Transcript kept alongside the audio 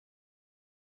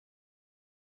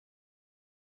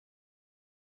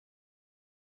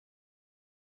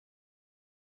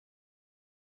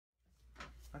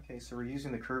Okay, so we're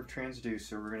using the curved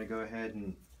transducer. We're going to go ahead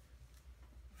and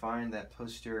find that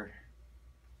posterior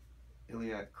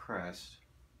iliac crest.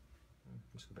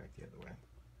 Let's go back the other way.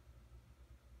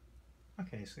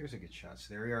 Okay, so there's a good shot.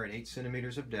 So there we are at 8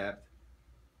 centimeters of depth.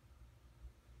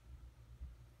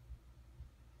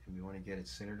 And we want to get it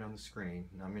centered on the screen.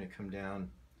 Now I'm going to come down.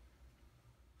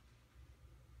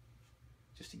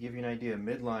 Just to give you an idea,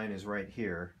 midline is right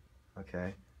here.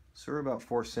 Okay, so we're about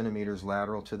 4 centimeters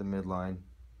lateral to the midline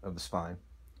of the spine.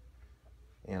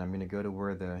 And I'm going to go to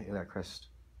where the iliac crest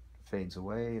fades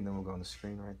away, and then we'll go on the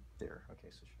screen right there. Okay,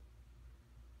 so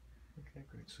okay,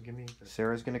 great. So give me.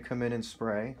 Sarah's going to come in and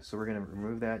spray. So we're going to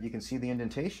remove that. You can see the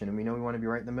indentation, and we know we want to be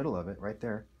right in the middle of it, right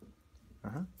there.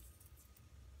 And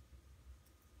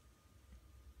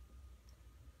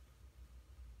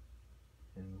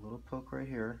a little poke right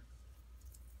here.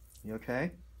 You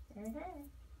okay?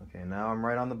 Okay, now I'm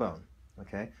right on the bone.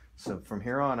 Okay, so from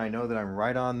here on, I know that I'm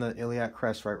right on the iliac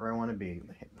crest, right where I want to be,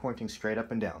 pointing straight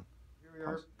up and down. Here we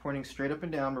are, pointing straight up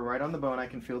and down. We're right on the bone. I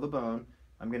can feel the bone.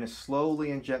 I'm going to slowly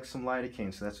inject some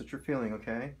lidocaine, so that's what you're feeling,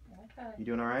 okay? Okay. You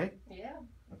doing all right? Yeah.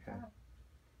 Okay.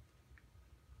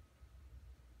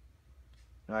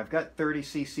 Now I've got 30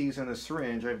 cc's in the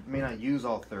syringe. I may not use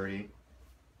all 30,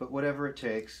 but whatever it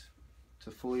takes to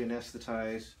fully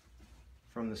anesthetize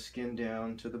from the skin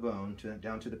down to the bone,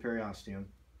 down to the periosteum.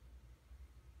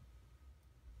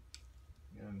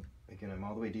 Again, I'm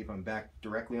all the way deep. I'm back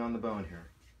directly on the bone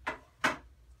here.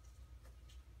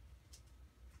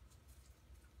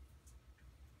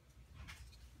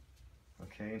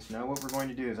 Okay, and so now what we're going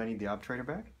to do is I need the obturator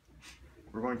back.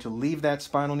 We're going to leave that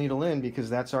spinal needle in because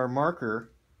that's our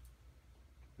marker.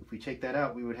 If we take that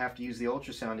out, we would have to use the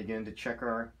ultrasound again to check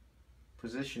our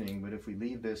positioning, but if we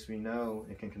leave this, we know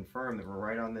it can confirm that we're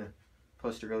right on the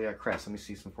posterior iliac crest. Let me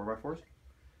see some 4x4s.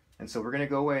 And so we're going to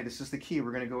go away. This is the key.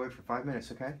 We're going to go away for 5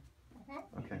 minutes, okay?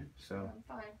 Okay, so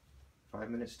 5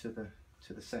 minutes to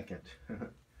the second.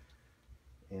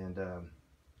 And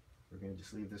we're going to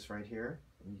just leave this right here,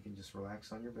 and you can just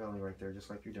relax on your belly right there, just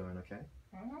like you're doing, okay?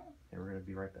 And we're going to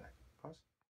be right back. Pause.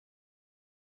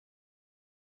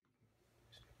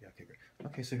 Yeah, okay, great.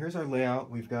 Okay, so here's our layout.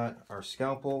 We've got our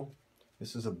scalpel.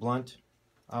 This is a blunt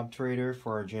obturator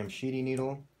for our Jamshidi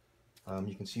needle.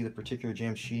 You can see the particular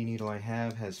Jamshidi needle I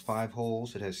have has 5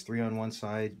 holes. It has 3 on one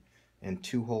side and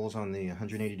 2 holes on the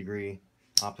 180-degree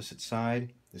opposite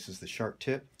side. This is the sharp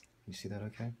tip. You see that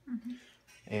okay?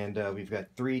 And we've got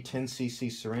 3 10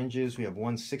 cc syringes. We have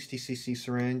one 60 cc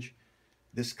syringe.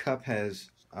 This cup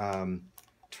has 12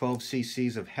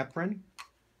 cc's of heparin,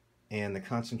 and the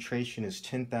concentration is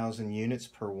 10,000 units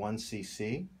per 1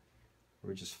 cc.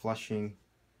 We're just flushing.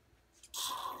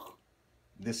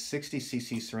 This 60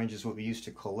 cc syringe is what we use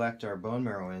to collect our bone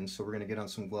marrow in, so we're going to get on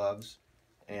some gloves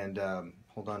and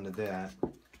hold on to that.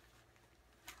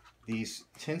 These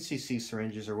 10 cc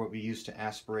syringes are what we use to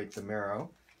aspirate the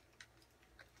marrow.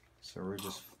 So we're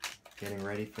just getting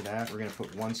ready for that. We're going to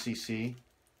put 1 cc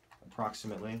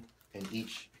approximately in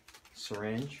each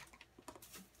syringe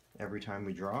every time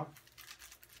we draw.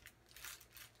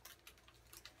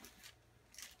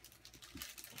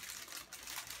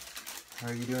 How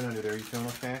are you doing under there? Are you feeling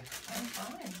okay? I'm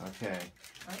fine. Okay.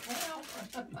 Right now.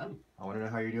 I want to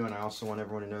know how you're doing. I also want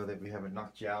everyone to know that we haven't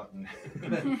knocked you out and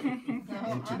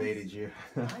intubated you.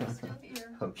 I'm still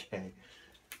here. Okay.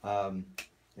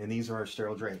 And these are our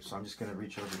sterile drapes. So I'm just going to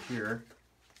reach over here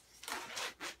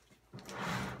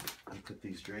and put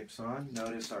these drapes on.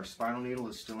 Notice our spinal needle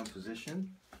is still in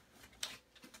position.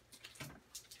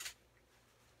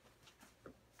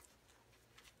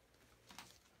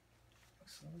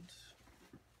 Excellent.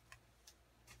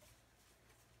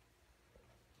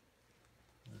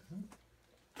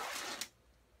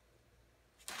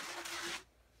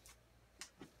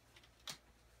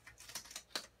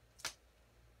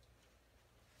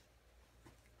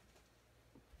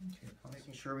 Okay,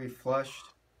 making sure we flushed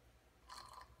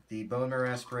the bone marrow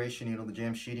aspiration needle, the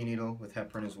Jamshidi needle, with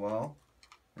heparin as well.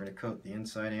 We're going to coat the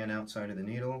inside and outside of the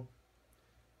needle.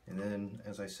 And then,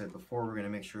 as I said before, we're going to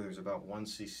make sure there's about 1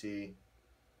 cc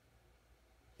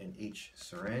in each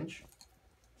syringe.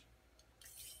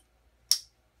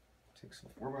 Take some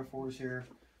 4x4s here.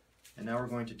 And now we're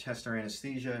going to test our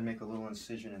anesthesia and make a little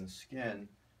incision in the skin.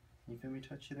 Can you feel me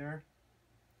touch you there?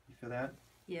 You feel that?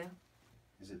 Yeah.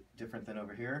 Is it different than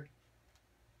over here?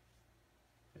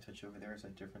 If I touch over there, is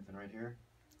that different than right here?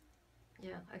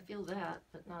 Yeah, I feel that,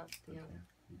 but not the other.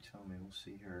 You tell me, we'll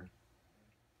see here.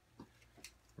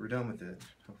 We're done with it.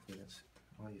 Hopefully that's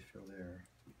all you feel there.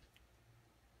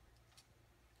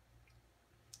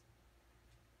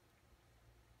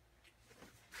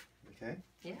 Okay?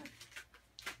 Yeah.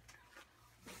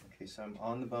 Okay, so I'm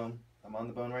on the bone. I'm on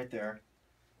the bone right there.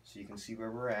 So you can see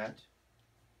where we're at.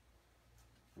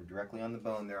 We're directly on the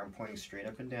bone there. I'm pointing straight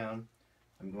up and down.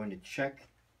 I'm going to check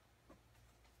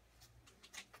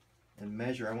and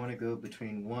measure. I want to go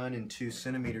between 1 and 2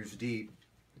 centimeters deep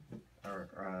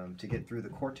to get through the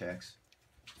cortex.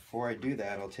 Before I do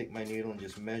that, I'll take my needle and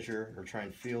just measure or try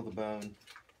and feel the bone,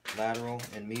 lateral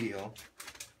and medial.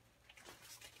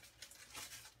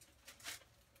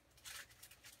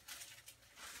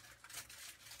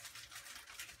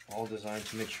 All designed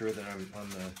to make sure that I'm on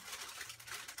the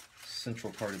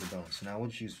central part of the bone. So now we'll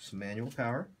just use some manual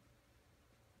power.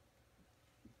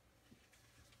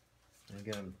 And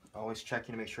again, I'm always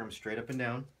checking to make sure I'm straight up and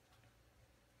down.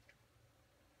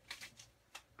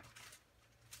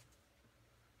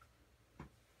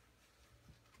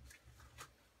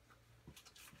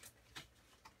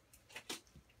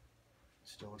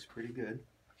 Still looks pretty good.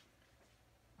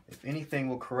 If anything,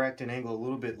 we'll correct an angle a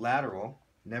little bit lateral,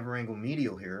 never angle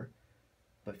medial here,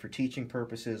 but for teaching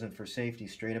purposes and for safety,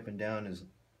 straight up and down is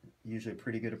usually a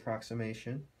pretty good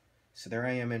approximation. So there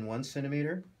I am in 1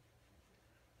 centimeter.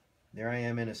 There I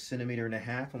am in 1.5 centimeters,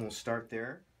 and we'll start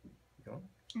there. Go.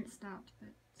 It stopped, but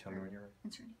Tell me when you're ready.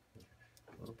 it's ready.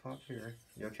 A little pop here.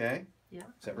 You okay? Yeah.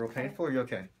 Is that real painful or are you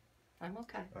okay? I'm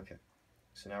okay. Okay.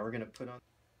 So now we're going to put on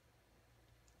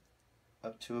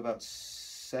up to about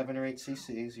 7 or 8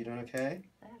 cc's. You doing okay?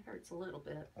 That hurts a little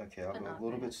bit. Okay, I'll But go not a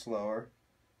little bad. bit slower.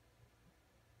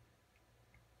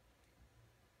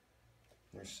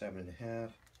 There's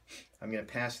 7.5. I'm going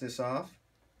to pass this off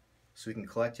so we can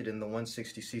collect it in the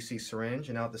 160 cc syringe.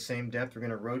 And now at the same depth, we're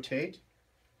going to rotate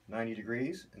 90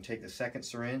 degrees and take the second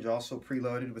syringe, also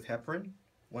preloaded with heparin,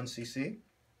 1 cc.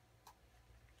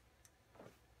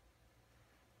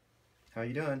 How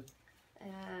you doing?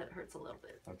 It hurts a little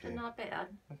bit. Okay. But not bad.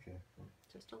 Okay.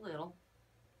 Just a little.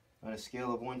 On a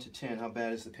scale of 1 to 10, how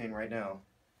bad is the pain right now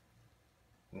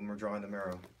when we're drawing the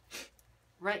marrow?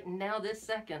 Right now, this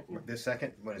second, This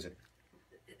second? What is it?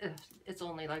 it's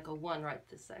only like a 1 right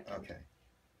this second. Okay.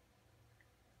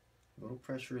 A little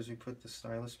pressure as we put the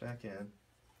stylus back in.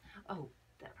 Oh,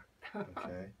 that hurt.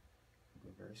 Okay. Go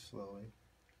very slowly.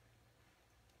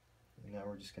 And now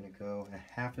we're just going to go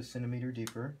 1/2 centimeter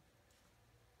deeper.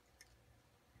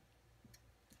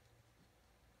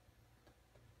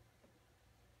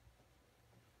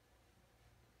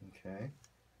 Okay.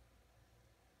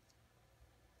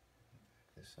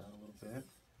 This out a little bit.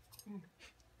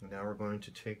 And now we're going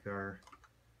to take our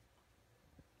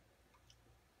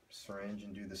syringe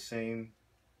and do the same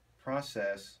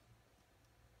process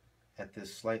at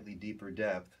this slightly deeper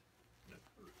depth.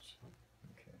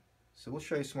 Okay. So we'll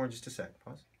show you some more in just a sec.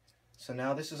 Pause. So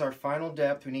now this is our final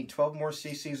depth. We need 12 more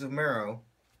cc's of marrow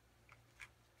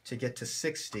to get to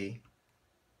 60.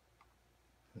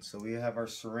 And so we have our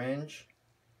syringe.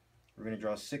 We're going to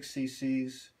draw 6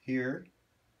 cc's here.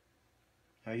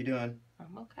 How you doing? I'm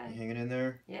You okay. hanging in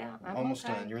there? Yeah, I'm Almost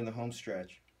okay. done. You're in the home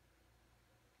stretch.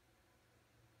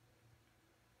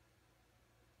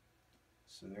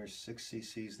 So there's 6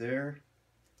 cc's there.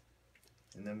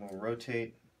 And then we'll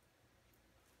rotate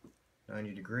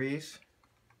 90 degrees.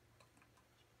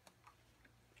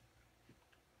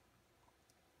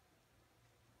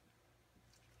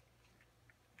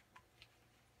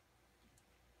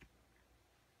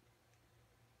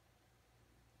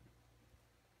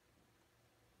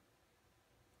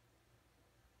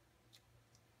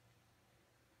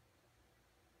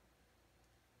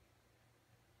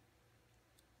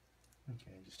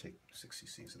 Okay, just take 6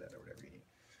 cc's of that or whatever you need.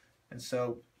 And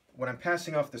so when I'm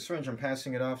passing off the syringe, I'm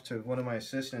passing it off to one of my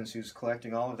assistants who's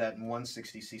collecting all of that in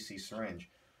 160 cc syringe.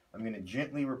 I'm going to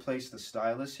gently replace the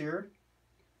stylus here,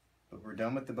 but we're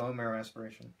done with the bone marrow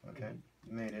aspiration. Okay,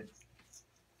 you made it.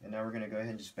 And now we're going to go ahead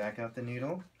and just back out the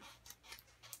needle.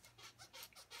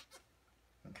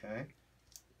 Okay.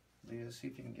 Leah, see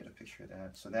if you can get a picture of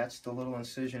that. So that's the little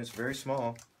incision. It's very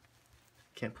small.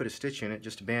 Can't put a stitch in it,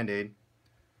 just a Band-Aid.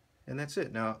 And that's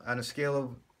it. Now, on a scale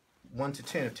of 1 to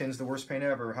 10, if 10 is the worst pain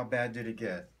ever, how bad did it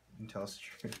get? You can tell us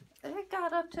the truth. It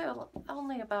got up to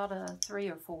only about a 3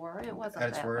 or 4. It wasn't At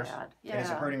its that worst? bad. And is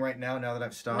it hurting right now that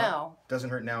I've stopped? No, Doesn't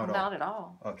hurt now at all? not at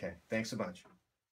all. Okay, thanks a bunch.